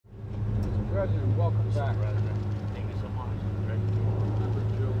President, welcome back. President, thank you so much.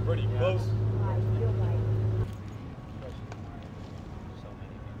 Pretty close.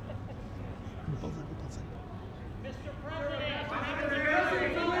 Mr. President, what do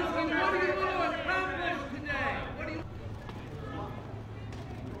you want to accomplish today? What do you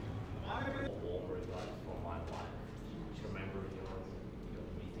For my wife, to remember your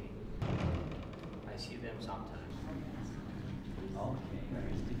meeting. I see them sometimes. Okay,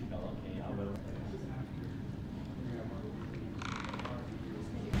 it's difficult. Okay, I will.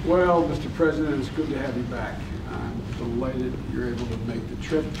 Well, Mr. President, it's good to have you back. I'm delighted you're able to make the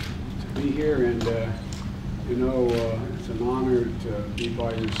trip to be here, and it's an honor to be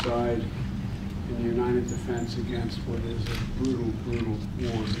by your side in the united defense against what is a brutal, brutal war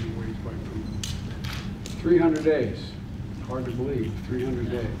being waged by Putin. 300 days, hard to believe, 300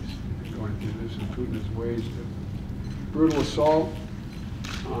 days going through this, and Putin has waged a brutal assault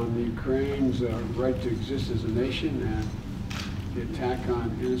on the Ukraine's right to exist as a nation and the attack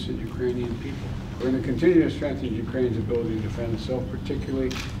on innocent Ukrainian people. We're going to continue to strengthen Ukraine's ability to defend itself,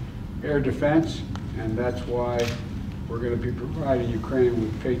 particularly air defense, and that's why we're going to be providing Ukraine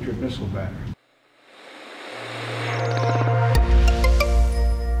with Patriot missile batteries.